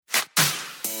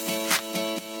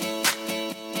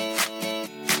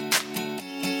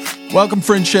Welcome,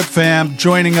 Friendship fam.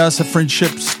 Joining us at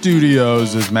Friendship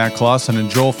Studios is Matt Clausen and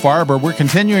Joel Farber. We're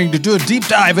continuing to do a deep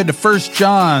dive into 1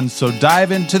 John, so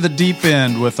dive into the deep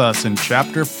end with us in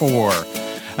Chapter 4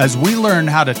 as we learn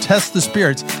how to test the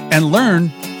spirits and learn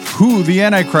who the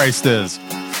Antichrist is.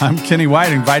 I'm Kenny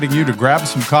White, inviting you to grab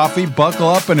some coffee, buckle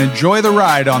up, and enjoy the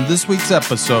ride on this week's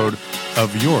episode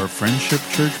of your Friendship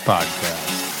Church podcast.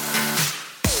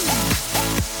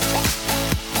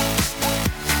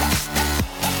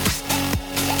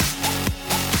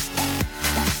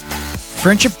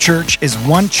 Friendship Church is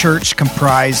one church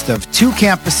comprised of two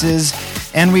campuses,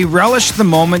 and we relish the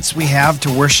moments we have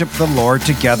to worship the Lord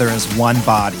together as one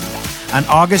body. On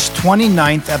August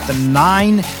 29th at the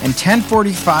 9 and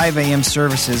 10:45 a.m.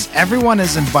 services, everyone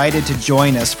is invited to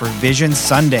join us for Vision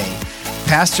Sunday.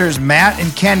 Pastors Matt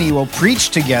and Kenny will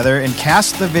preach together and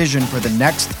cast the vision for the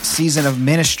next season of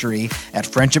ministry at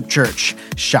Friendship Church.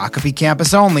 Shakopee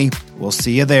campus only. We'll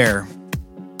see you there.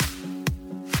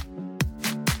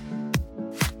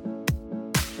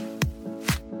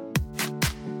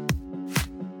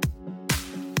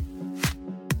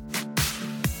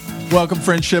 Welcome,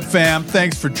 Friendship fam.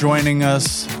 Thanks for joining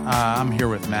us. I'm here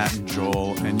with Matt and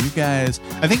Joel, and you guys,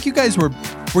 I think you guys were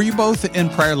you both in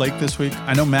Prior Lake this week?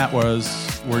 I know Matt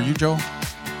was. Were you, Joel?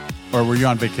 Or were you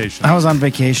on vacation? I was on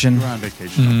vacation. You were on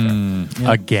vacation. Okay.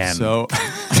 Yeah. Again. So,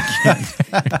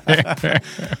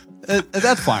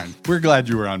 that's fine. We're glad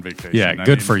you were on vacation. Yeah,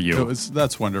 good for you.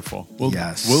 That's wonderful. We'll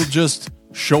just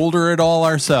shoulder it all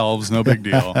ourselves. No big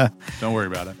deal. Don't worry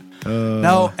about it.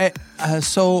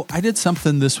 So I did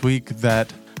something this week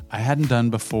that I hadn't done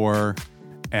before,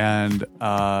 and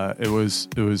it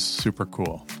was super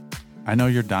cool. I know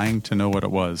you're dying to know what it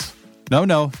was.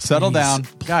 No, settle down,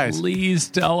 guys. Please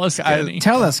tell us, Kenny.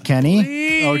 Tell us, Kenny.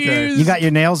 Please. Okay, You got your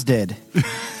nails did.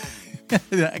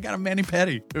 I got a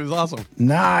mani-pedi. It was awesome.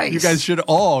 Nice. You guys should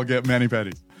all get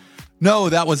mani-pedis. No,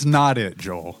 that was not it,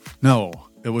 Joel. No,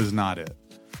 it was not it.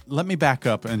 Let me back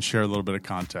up and share a little bit of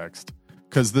context,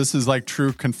 because this is like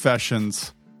true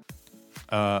confessions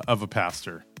of a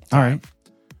pastor. All right.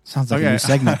 Sounds like a new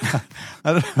segment.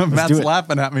 I don't know, Matt's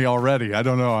laughing at me already. I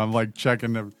don't know. I'm like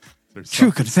checking if there's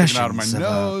True confessions out of my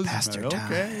nose. Pastor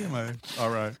time. Okay. All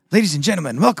right. Ladies and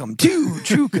gentlemen, welcome to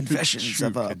True Confessions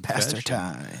of a Pastor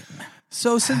Time.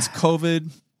 So since COVID,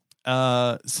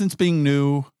 since being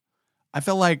new, I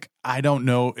feel like I don't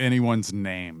know anyone's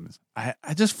names.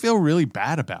 I just feel really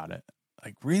bad about it.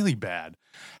 Like really bad.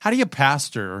 How do you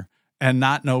pastor and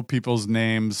not know people's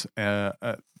names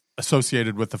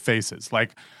associated with the faces?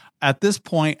 Like at this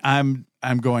point, I'm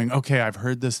going, okay, I've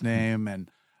heard this name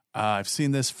and I've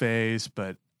seen this face,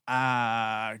 but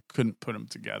I couldn't put them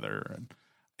together. And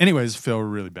anyways, feel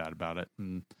really bad about it.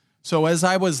 And so as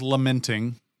I was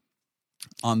lamenting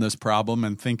on this problem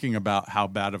and thinking about how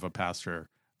bad of a pastor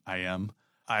I am,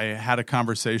 I had a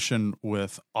conversation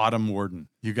with Autumn Warden.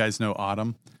 You guys know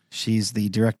Autumn? She's the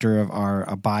director of our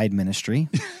Abide ministry.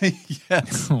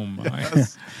 Yes. Oh, my.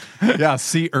 Yes. Yeah,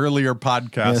 see earlier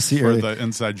podcast the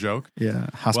inside joke. Yeah,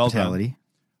 hospitality.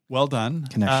 Well done.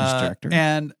 Connections director.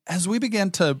 And as we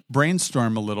began to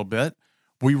brainstorm a little bit,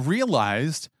 we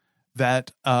realized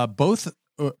that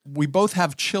we both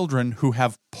have children who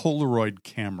have Polaroid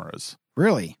cameras.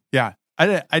 Really? Yeah.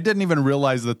 I didn't even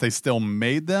realize that they still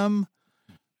made them.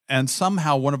 And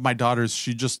somehow one of my daughters,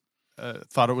 she just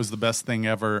thought it was the best thing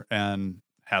ever and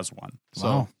has one.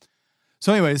 Wow.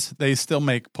 So anyways, they still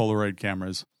make Polaroid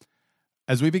cameras.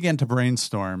 As we began to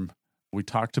brainstorm, we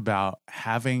talked about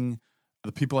having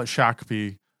the people at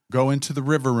Shakopee go into the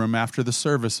river room after the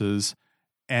services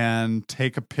and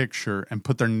take a picture and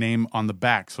put their name on the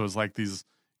back. So it's like these,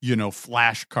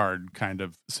 flashcard kind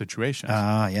of situations.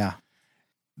 Yeah.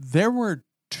 There were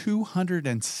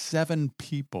 207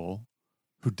 people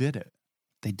who did it.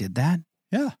 They did that?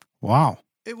 Yeah. Wow.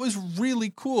 It was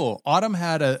really cool. Autumn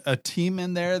had a team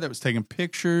in there that was taking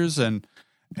pictures, and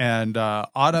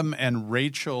Autumn and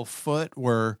Rachel Foote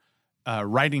were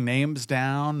writing names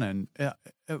down, and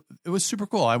it was super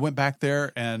cool. I went back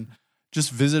there and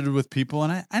just visited with people,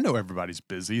 and I know everybody's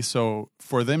busy, so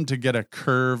for them to get a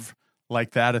curve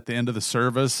like that at the end of the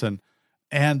service and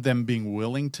them being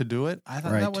willing to do it, I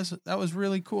thought that was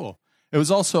really cool. It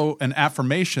was also an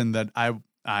affirmation that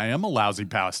I am a lousy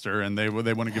pastor, and they want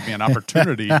to give me an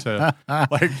opportunity to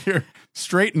here,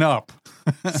 straighten up.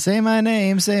 Say my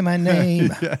name.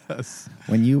 Yes.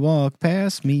 When you walk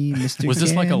past me, Mr. Was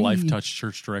this like a Kenny. Life Touch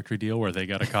Church directory deal where they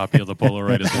got a copy of the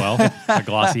Polaroid as well? A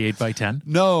glossy 8x10?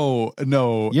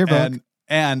 No. Yearbook.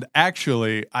 And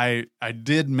actually, I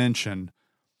did mention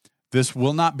this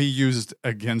will not be used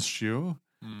against you.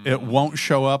 It won't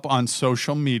show up on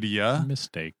social media.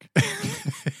 Mistake.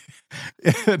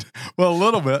 Well, a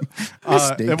little bit.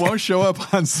 Mistake. It won't show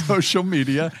up on social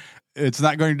media. It's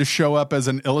not going to show up as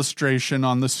an illustration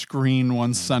on the screen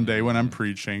one Sunday when I'm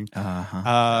preaching.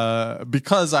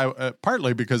 Because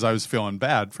partly because I was feeling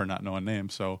bad for not knowing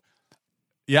names. So,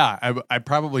 yeah, I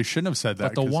probably shouldn't have said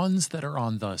that. But the ones that are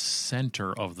on the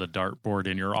center of the dartboard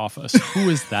in your office, who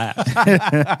is that?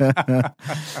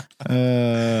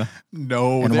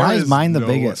 No. And why is mine the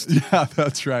biggest? Yeah,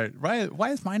 that's right. Why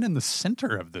is mine in the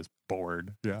center of this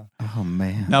board? Yeah. Oh,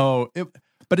 man. No,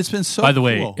 but it's been so By the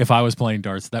way, cool. if I was playing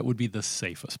darts, that would be the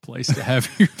safest place to have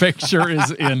your picture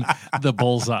is in the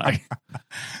bullseye.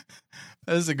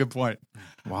 That is a good point.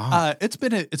 Wow. It's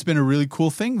been a really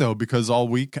cool thing though, because all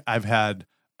week I've had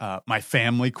my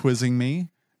family quizzing me,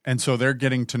 and so they're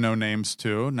getting to know names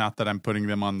too. Not that I'm putting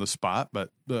them on the spot, but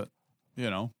feel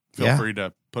free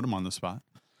to put them on the spot.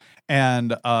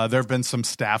 And there have been some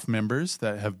staff members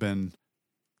that have been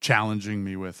challenging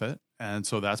me with it, and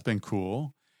so that's been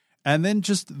cool. And then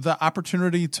just the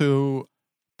opportunity to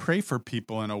pray for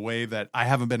people in a way that I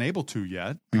haven't been able to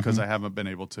yet, because I haven't been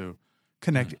able to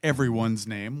connect everyone's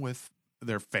name with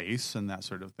their face and that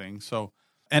sort of thing. So,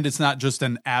 and it's not just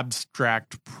an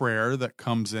abstract prayer that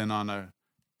comes in on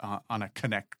a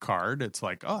connect card. It's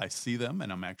like, oh, I see them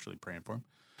and I'm actually praying for them.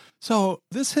 So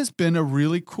this has been a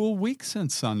really cool week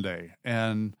since Sunday.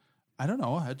 And I don't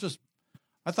know, I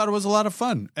thought it was a lot of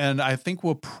fun. And I think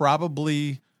we'll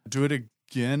probably do it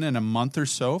again in a month or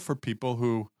so for people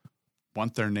who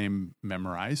want their name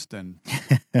memorized. And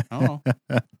I don't know,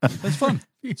 it's fun.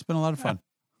 It's been a lot of fun.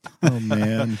 Oh,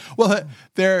 man. Well,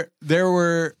 there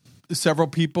were several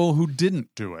people who didn't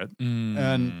do it,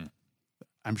 and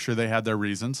I'm sure they had their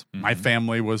reasons. My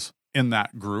family was in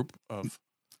that group of.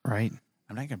 Right.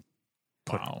 I'm not going to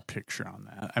put a picture on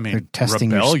that. I mean, they're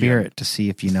testing rebellion. your spirit to see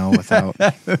if you know without.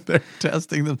 They're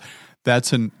testing them.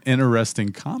 That's an interesting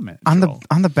comment. On Joel.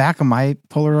 the back of my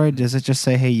Polaroid, does it just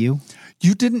say, "Hey, you"?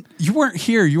 You weren't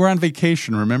here. You were on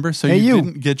vacation, remember? So Hey, you you.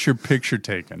 didn't get your picture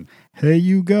taken. Hey,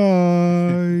 you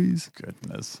guys.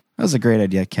 Goodness. That was a great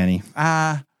idea, Kenny.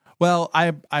 Well,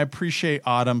 I appreciate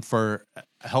Autumn for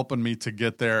helping me to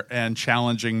get there and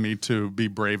challenging me to be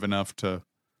brave enough to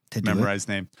do memorize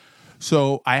names.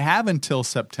 So I have until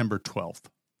September 12th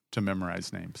to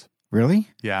memorize names. Really?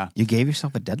 Yeah. You gave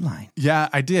yourself a deadline. Yeah,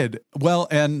 I did. Well,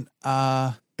 and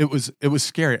it was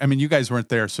scary. I mean, you guys weren't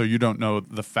there, so you don't know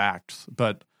the facts,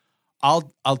 but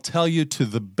I'll tell you to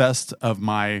the best of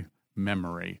my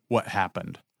memory what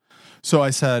happened. So I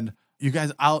said, you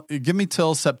guys, I'll give me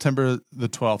till September the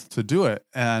 12th to do it.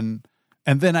 And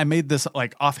then I made this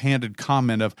like offhanded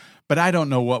comment of, but I don't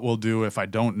know what we'll do if I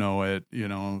don't know it,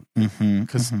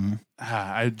 because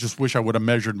I just wish I would have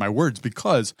measured my words,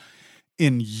 because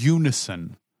in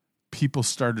unison, people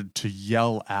started to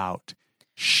yell out,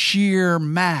 "Sheer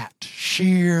Matt,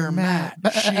 sheer Matt,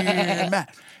 sheer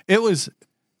Matt." It was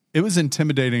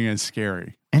intimidating and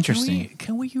scary. Interesting.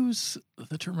 Can we use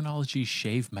the terminology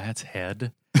 "shave Matt's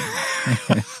head"?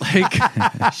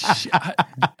 I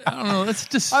don't know. That's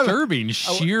disturbing.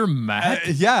 Sheer Matt.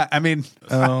 Yeah, I mean,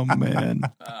 Oh, man.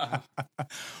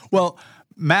 well,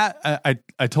 Matt,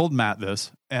 I told Matt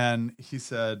this, and he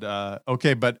said,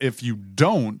 "Okay, but if you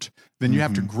don't, then you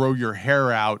have to grow your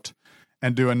hair out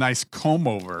and do a nice comb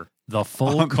over." The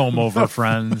full comb over,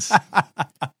 friends.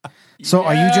 So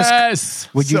are you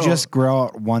just? Would you So- just grow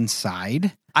out one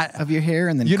side of your hair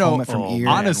and then comb it from ear?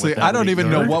 honestly, would that I don't be even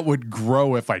know good? what would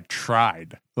grow if I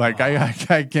tried. Like, I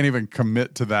can't even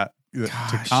commit to that, to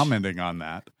Gosh. commenting on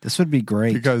that. This would be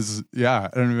great. Because I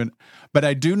don't even, but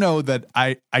I do know that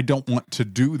I don't want to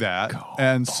do that.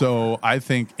 And so I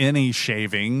think any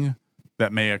shaving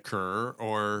that may occur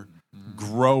or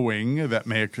growing that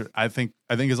may occur, I think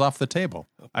is off the table.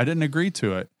 I didn't agree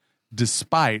to it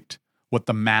despite what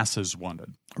the masses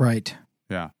wanted. Right.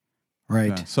 Yeah.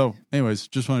 Right. Yeah. So anyways,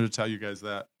 just wanted to tell you guys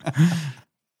that.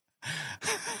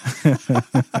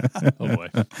 Oh boy.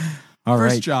 All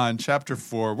First right. John chapter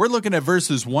 4. We're looking at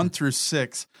verses 1 through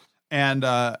 6, and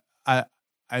I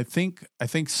think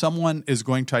someone is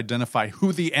going to identify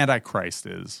who the Antichrist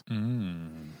is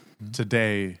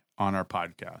today on our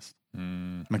podcast.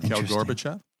 Mikhail Interesting.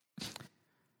 Gorbachev?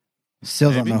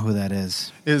 Still don't Maybe. know who that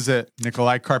is. Is it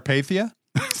Nikolai Carpathia?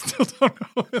 Still don't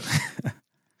know.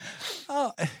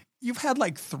 Oh, you've had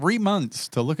like 3 months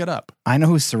to look it up. I know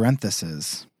who Serenthus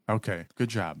is. Okay, good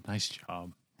job. Nice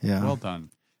job. Yeah. Well done.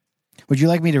 Would you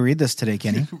like me to read this today,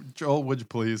 Kenny? Joel, would you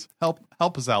please help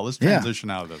us out? Let's Yeah. transition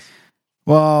out of this.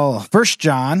 Well, 1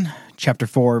 John chapter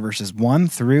 4, verses 1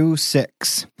 through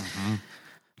 6.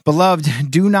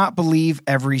 Beloved, do not believe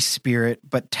every spirit,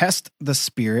 but test the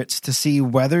spirits to see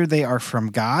whether they are from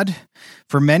God.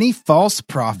 For many false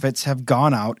prophets have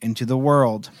gone out into the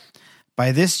world.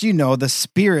 By this you know the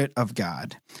Spirit of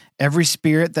God. Every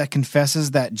spirit that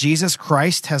confesses that Jesus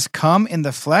Christ has come in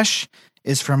the flesh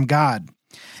is from God.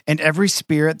 And every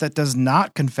spirit that does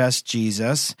not confess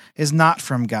Jesus is not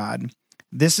from God.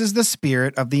 This is the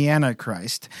spirit of the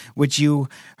Antichrist, which you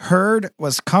heard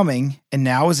was coming and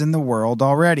now is in the world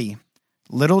already.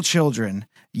 Little children,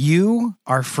 you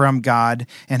are from God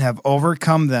and have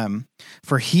overcome them,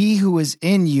 for he who is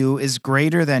in you is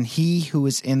greater than he who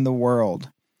is in the world.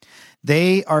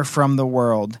 They are from the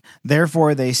world,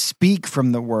 therefore they speak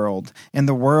from the world, and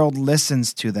the world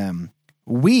listens to them.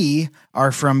 We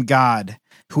are from God.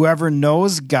 Whoever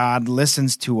knows God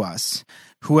listens to us.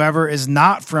 Whoever is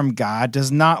not from God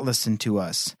does not listen to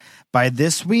us. By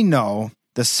this we know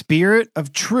the spirit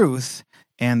of truth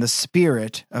and the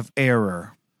spirit of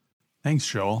error. Thanks,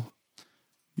 Joel.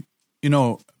 You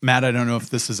know, Matt, I don't know if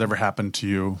this has ever happened to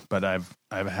you, but I've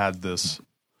had this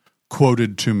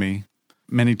quoted to me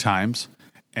many times,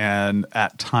 and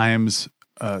at times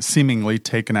seemingly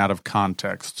taken out of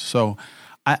context. So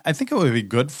I think it would be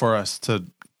good for us to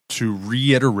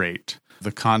reiterate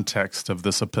the context of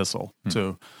this epistle,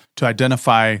 to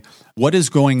identify what is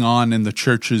going on in the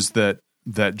churches that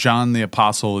John the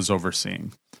Apostle is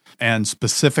overseeing. And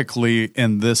specifically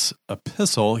in this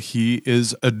epistle, he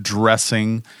is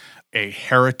addressing a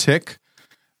heretic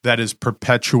that is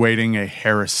perpetuating a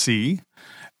heresy,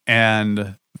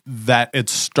 and that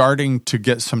it's starting to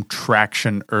get some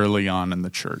traction early on in the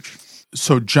church.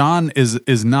 So John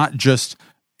is not just,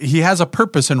 he has a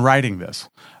purpose in writing this.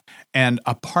 And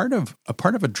a part of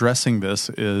addressing this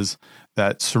is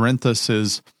that Cerinthus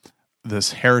is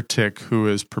this heretic who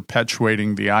is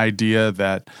perpetuating the idea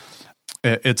that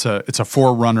it's a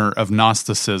forerunner of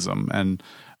Gnosticism, and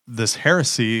this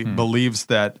heresy believes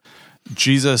that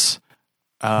Jesus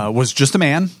was just a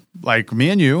man like me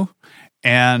and you,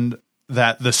 and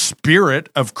that the Spirit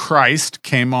of Christ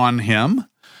came on him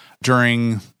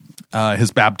during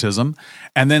his baptism,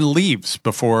 and then leaves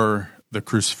before the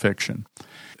crucifixion.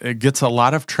 It gets a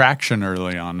lot of traction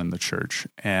early on in the church,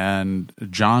 and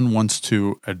John wants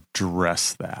to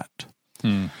address that.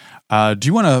 Do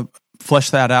you want to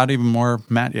flesh that out even more,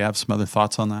 Matt? You have some other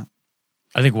thoughts on that?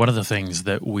 I think one of the things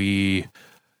that we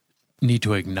need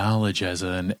to acknowledge as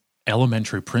an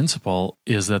elementary principle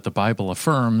is that the Bible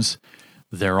affirms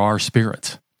there are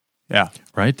spirits. Yeah.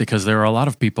 Right? Because there are a lot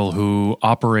of people who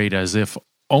operate as if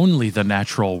only the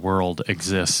natural world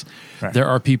exists. Right. There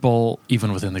are people,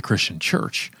 even within the Christian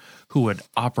church, who would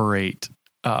operate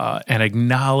and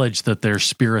acknowledge that there's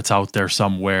spirits out there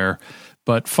somewhere,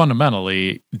 but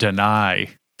fundamentally deny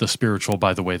the spiritual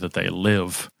by the way that they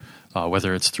live,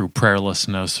 whether it's through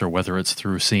prayerlessness or whether it's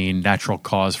through seeing natural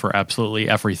cause for absolutely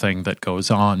everything that goes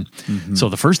on. Mm-hmm. So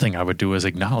the first thing I would do is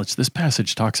acknowledge this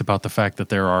passage talks about the fact that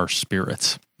there are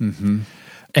spirits. Mm-hmm.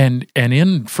 And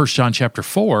in 1 John chapter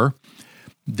 4,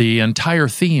 the entire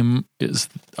theme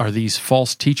are these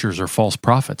false teachers or false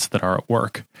prophets that are at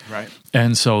work. Right.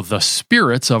 And so the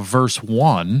spirits of verse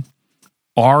 1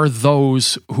 are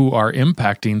those who are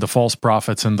impacting the false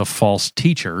prophets and the false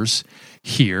teachers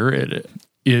here,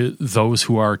 those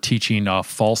who are teaching a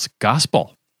false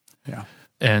gospel. Yeah.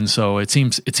 And so it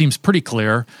seems pretty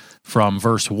clear from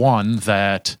verse 1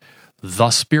 that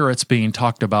the spirits being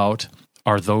talked about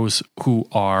are those who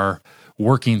are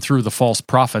working through the false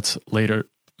prophets later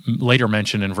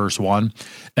mentioned in verse 1,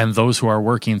 and those who are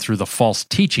working through the false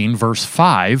teaching, verse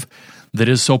 5, that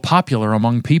is so popular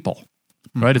among people.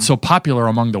 Right? It's so popular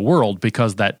among the world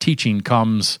because that teaching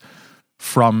comes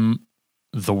from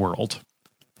the world.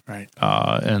 Right.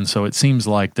 And so it seems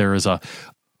like there is a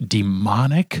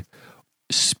demonic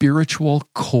spiritual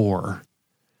core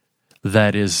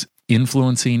that is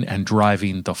influencing and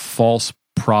driving the false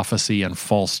prophecy and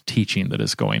false teaching that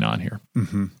is going on here.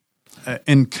 Mm-hmm.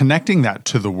 In connecting that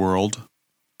to the world,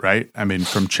 right? I mean,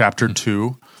 from chapter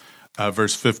 2,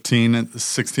 verse 15,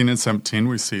 16, and 17,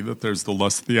 we see that there's the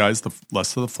lust of the eyes, the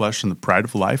lust of the flesh, and the pride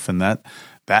of life, and that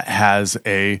has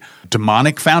a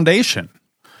demonic foundation.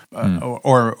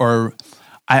 Or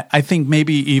I think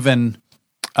maybe even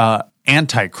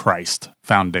Antichrist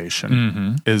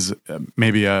foundation is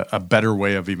maybe a better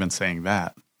way of even saying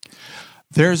that.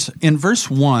 In verse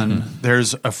 1,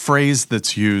 there's a phrase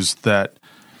that's used that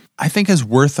I think is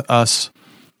worth us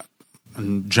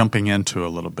jumping into a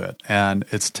little bit, and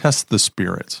it's test the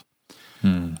spirits.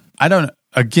 I don't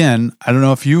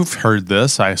know if you've heard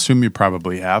this. I assume you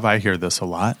probably have. I hear this a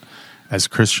lot. As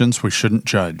Christians, we shouldn't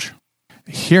judge.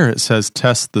 here it says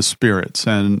test the spirits,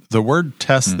 and the word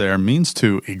test there means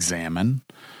to examine.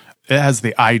 It has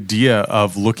the idea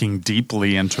of looking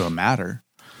deeply into a matter.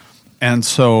 And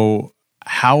so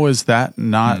how is that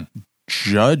not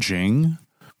judging,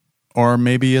 or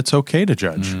maybe it's okay to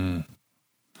judge?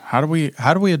 How do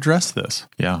we address this?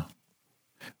 Yeah.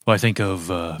 Well, I think of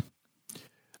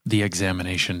the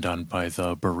examination done by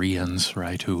the Bereans,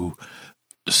 right, who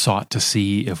sought to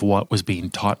see if what was being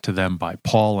taught to them by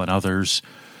Paul and others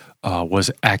was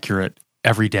accurate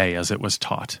every day as it was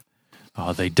taught.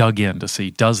 They dug in to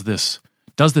see, does this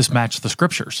match the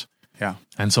Scriptures? Yeah.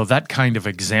 And so that kind of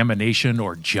examination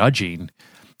or judging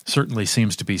certainly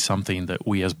seems to be something that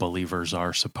we as believers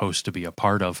are supposed to be a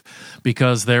part of,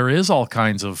 because there is all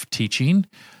kinds of teaching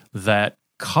that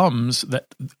comes,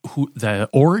 the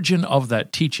origin of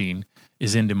that teaching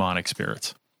is in demonic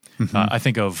spirits. I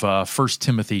think of 1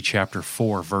 Timothy chapter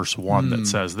 4, verse 1 that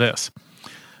says this.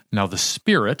 Now the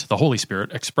Spirit, the Holy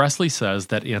Spirit, expressly says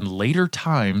that in later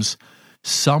times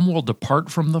some will depart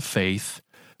from the faith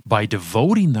by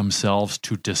devoting themselves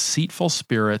to deceitful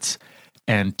spirits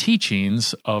and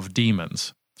teachings of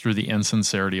demons through the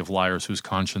insincerity of liars whose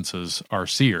consciences are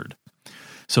seared.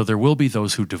 So there will be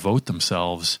those who devote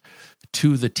themselves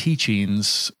to the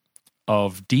teachings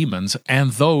of demons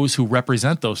and those who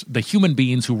represent those, the human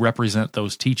beings who represent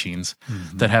those teachings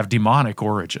that have demonic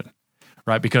origin,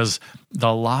 right? Because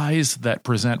the lies that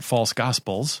present false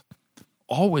gospels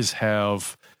always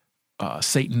have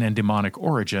Satan and demonic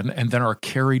origin, and then are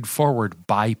carried forward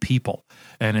by people.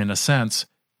 And in a sense,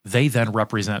 they then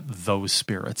represent those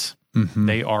spirits.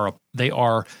 They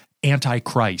are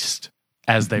antichrist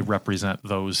as they represent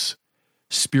those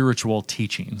spiritual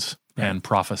teachings and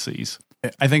prophecies.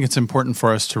 I think it's important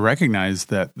for us to recognize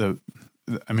that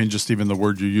just even the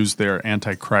word you used there,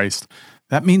 antichrist,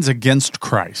 that means against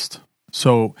Christ.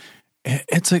 So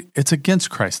it's against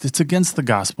Christ. It's against the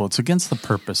gospel. It's against the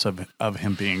purpose of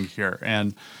him being here.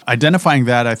 And identifying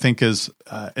that, I think, is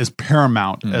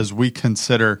paramount as we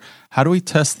consider, how do we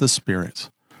test the spirits?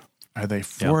 Are they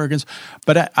for or against?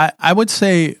 But I would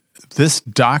say this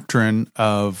doctrine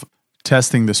of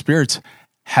testing the spirits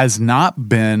has not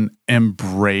been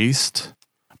embraced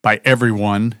by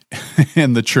everyone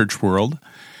in the church world.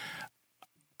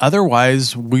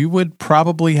 Otherwise, we would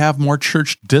probably have more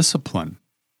church discipline.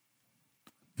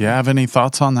 You have any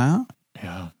thoughts on that?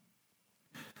 Yeah.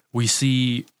 We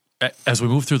see, as we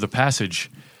move through the passage,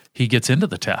 he gets into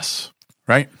the tests.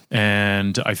 Right.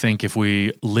 And I think if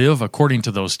we live according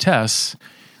to those tests,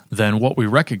 then what we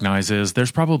recognize is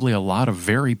there's probably a lot of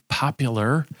very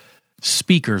popular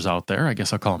speakers out there, I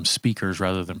guess I'll call them speakers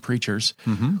rather than preachers,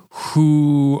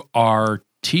 who are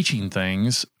teaching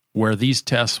things where these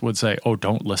tests would say, oh,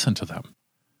 don't listen to them.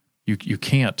 You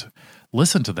can't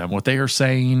listen to them. What they are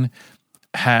saying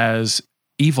has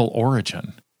evil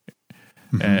origin.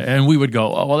 And we would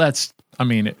go, oh, well,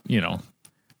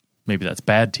 maybe that's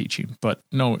bad teaching. But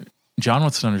no, John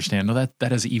wants to understand, no,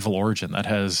 that has evil origin. That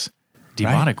has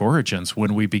demonic origins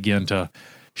when we begin to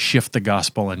shift the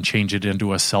gospel and change it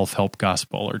into a self-help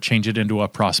gospel, or change it into a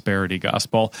prosperity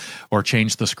gospel, or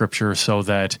change the scripture so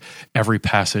that every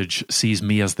passage sees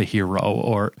me as the hero,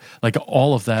 or like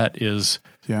all of that is,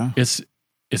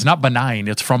 it's not benign,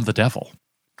 it's from the devil,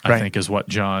 I think is what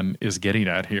John is getting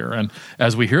at here. And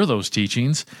as we hear those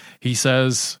teachings, he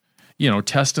says,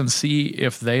 test and see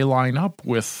if they line up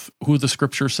with who the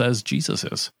scripture says Jesus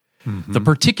is. The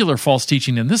particular false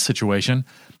teaching in this situation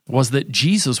was that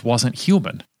Jesus wasn't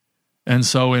human. And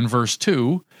so in verse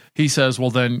 2, he says,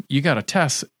 well, then you got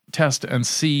to test and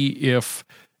see if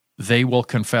they will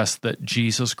confess that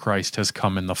Jesus Christ has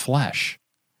come in the flesh.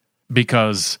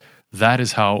 Because that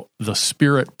is how the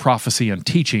Spirit, prophecy, and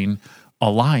teaching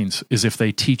aligns, is if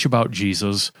they teach about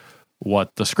Jesus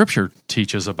what the Scripture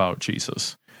teaches about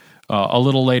Jesus. A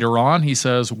little later on, he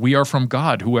says, we are from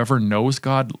God. Whoever knows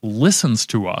God listens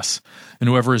to us, and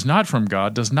whoever is not from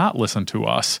God does not listen to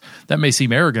us. That may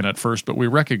seem arrogant at first, but we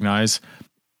recognize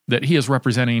that he is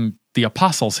representing the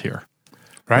apostles here.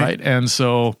 Right? And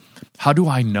so how do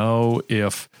I know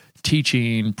if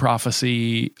teaching,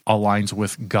 prophecy aligns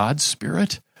with God's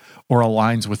Spirit or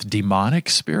aligns with demonic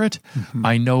spirit?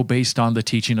 I know based on the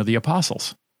teaching of the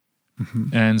apostles.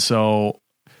 And so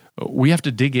we have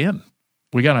to dig in.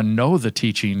 We got to know the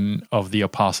teaching of the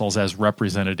apostles as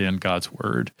represented in God's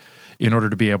word in order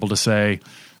to be able to say,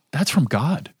 that's from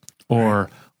God. Or,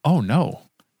 oh no,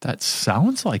 that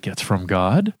sounds like it's from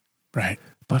God. Right.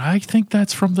 But I think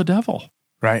that's from the devil.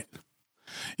 Right.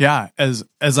 Yeah. As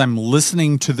I'm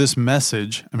listening to this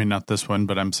message, I mean, not this one,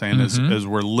 but I'm saying as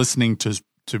we're listening to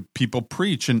people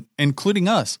preach, and including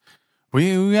us,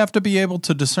 we have to be able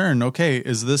to discern, okay,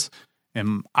 is this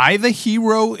Am I the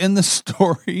hero in the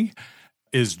story?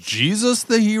 Is Jesus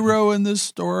the hero in this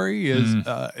story?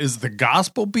 Is the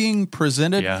gospel being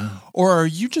presented? Yeah. Or are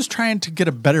you just trying to get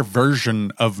a better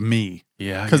version of me?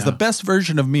 Yeah. Because the best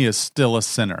version of me is still a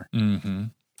sinner. Mm-hmm.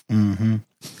 Mm-hmm.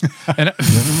 And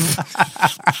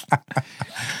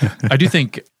I do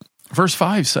think verse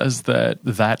 5 says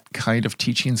that kind of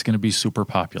teaching is going to be super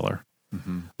popular.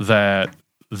 Mm-hmm. That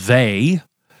they,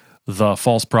 the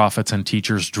false prophets and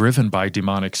teachers driven by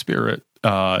demonic spirit,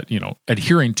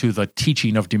 adhering to the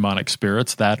teaching of demonic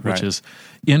spirits, that which is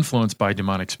influenced by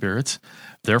demonic spirits,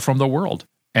 they're from the world.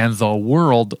 And the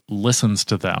world listens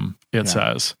to them, it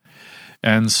says.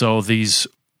 And so these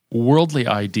worldly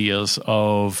ideas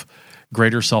of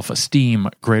greater self-esteem,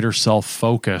 greater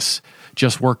self-focus,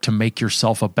 just work to make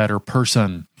yourself a better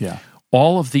person. Yeah.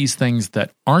 All of these things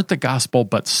that aren't the gospel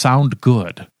but sound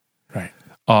good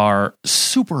are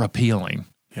super appealing.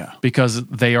 Yeah. Because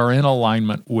they are in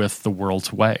alignment with the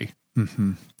world's way.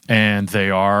 Mm-hmm. And they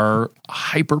are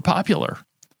hyper popular.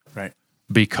 Right.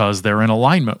 Because they're in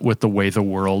alignment with the way the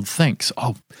world thinks.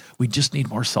 Oh, we just need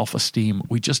more self-esteem.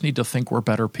 We just need to think we're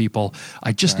better people.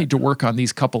 I just need to work on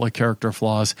these couple of character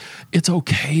flaws. It's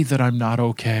okay that I'm not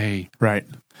okay. Right.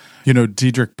 You know,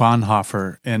 Dietrich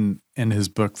Bonhoeffer, in his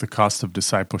book, The Cost of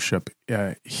Discipleship,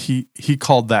 he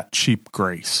called that cheap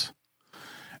grace.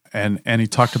 And he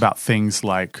talked about things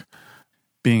like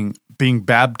being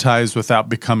baptized without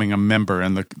becoming a member.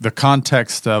 And the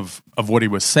context of what he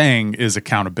was saying is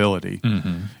accountability.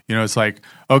 Mm-hmm. You know, it's like,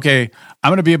 okay, I'm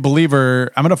going to be a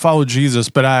believer. I'm going to follow Jesus,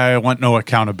 but I want no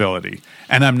accountability.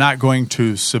 And I'm not going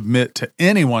to submit to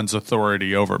anyone's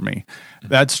authority over me.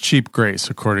 That's cheap grace,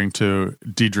 according to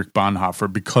Dietrich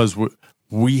Bonhoeffer, because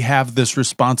we have this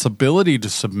responsibility to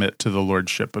submit to the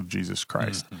lordship of Jesus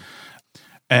Christ. Mm-hmm.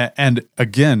 And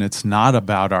again, it's not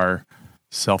about our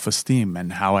self-esteem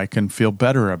and how I can feel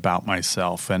better about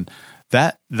myself. And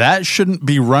that shouldn't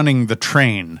be running the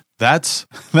train. That's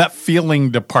that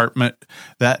feeling department.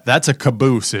 That's a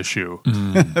caboose issue.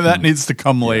 Mm-hmm. That needs to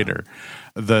come later.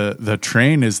 The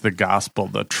train is the gospel,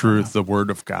 the truth, the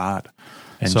word of God.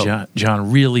 And so,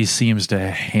 John really seems to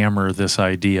hammer this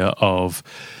idea of,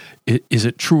 is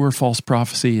it true or false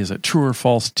prophecy? Is it true or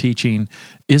false teaching?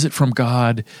 Is it from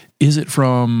God? Is it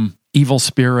from evil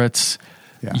spirits?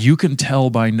 Yeah. You can tell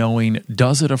by knowing,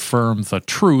 does it affirm the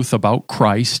truth about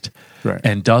Christ? Right.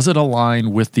 And does it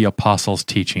align with the apostles'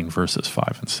 teaching, verses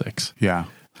 5 and 6? Yeah.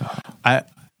 I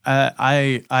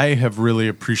have really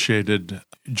appreciated,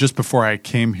 just before I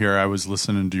came here, I was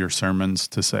listening to your sermons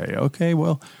to say, okay,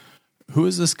 well, who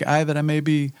is this guy that I may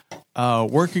be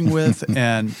working with?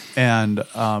 and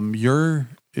you're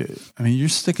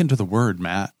sticking to the word,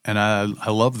 Matt, and I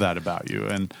love that about you.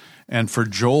 And for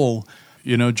Joel,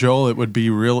 it would be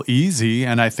real easy,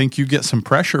 and I think you get some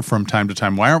pressure from time to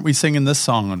time. Why aren't we singing this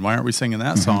song, and why aren't we singing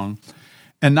that song?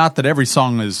 And not that every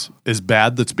song is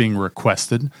bad that's being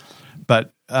requested,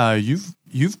 but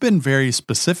you've been very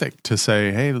specific to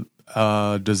say, hey,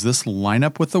 does this line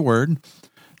up with the word?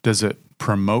 Does it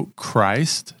promote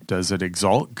Christ? Does it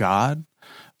exalt God?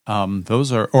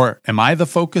 Or am I the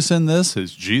focus in this?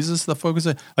 Is Jesus the focus?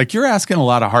 Like, you're asking a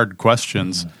lot of hard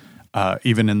questions,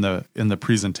 even in the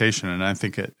presentation, and I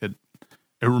think it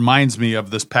reminds me of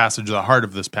this passage, the heart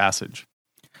of this passage.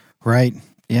 Right.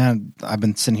 Yeah, I've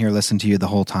been sitting here listening to you the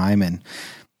whole time, and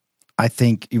I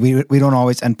think we don't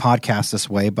always end podcasts this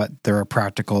way, but there's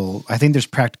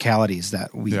practicalities that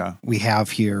we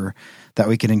have here that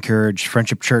we can encourage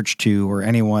Friendship Church to, or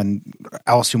anyone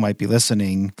else who might be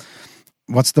listening.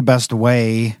 What's the best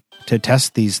way to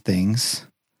test these things?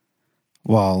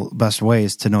 Well, best way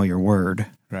is to know your word,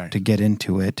 right, to get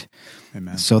into it.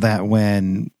 Amen. So that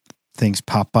when things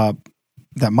pop up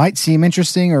that might seem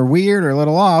interesting or weird or a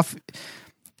little off,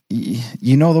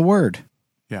 you know the word.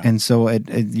 Yeah. And so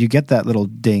you get that little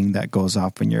ding that goes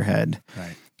off in your head.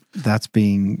 Right. That's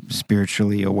being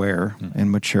spiritually aware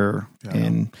and mature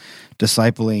and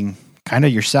discipling kind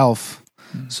of yourself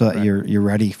so that you're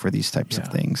ready for these types of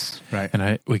things. Right.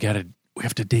 And we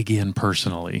have to dig in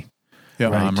personally. Yeah.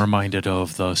 Right. I'm reminded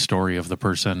of the story of the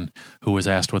person who was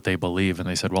asked what they believe, and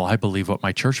they said, well, I believe what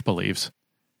my church believes.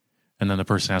 And then the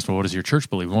person asked, well, what does your church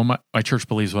believe? Well, my church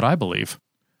believes what I believe.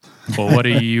 Well, what do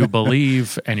you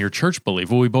believe and your church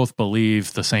believe? Well, we both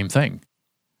believe the same thing.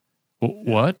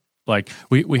 What? Like,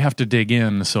 we have to dig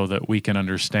in so that we can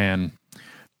understand,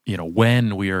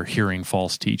 when we are hearing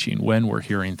false teaching, when we're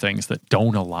hearing things that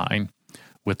don't align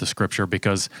with the scripture,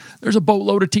 because there's a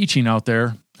boatload of teaching out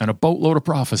there and a boatload of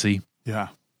prophecy. Yeah.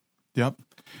 Yep.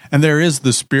 And there is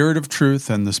the spirit of truth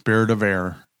and the spirit of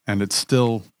error, and it's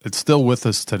still with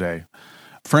us today.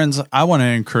 Friends, I want to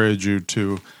encourage you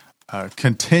to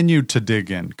continue to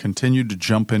dig in, continue to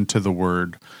jump into the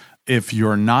Word. If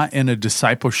you're not in a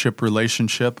discipleship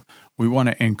relationship, we want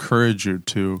to encourage you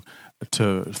to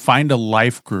find a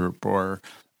life group or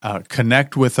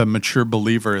connect with a mature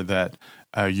believer that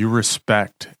you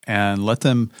respect, and let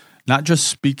them not just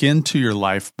speak into your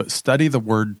life, but study the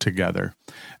Word together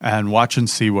and watch and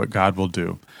see what God will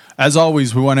do. As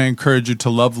always, we want to encourage you to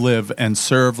love, live, and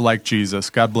serve like Jesus.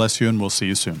 God bless you, and we'll see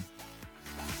you soon.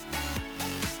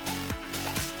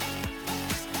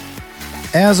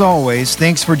 As always,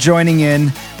 thanks for joining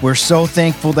in. We're so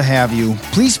thankful to have you.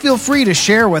 Please feel free to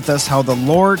share with us how the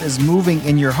Lord is moving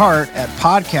in your heart at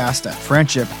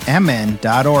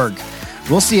podcast@friendshipmn.org.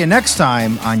 We'll see you next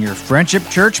time on your Friendship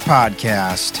Church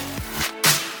podcast.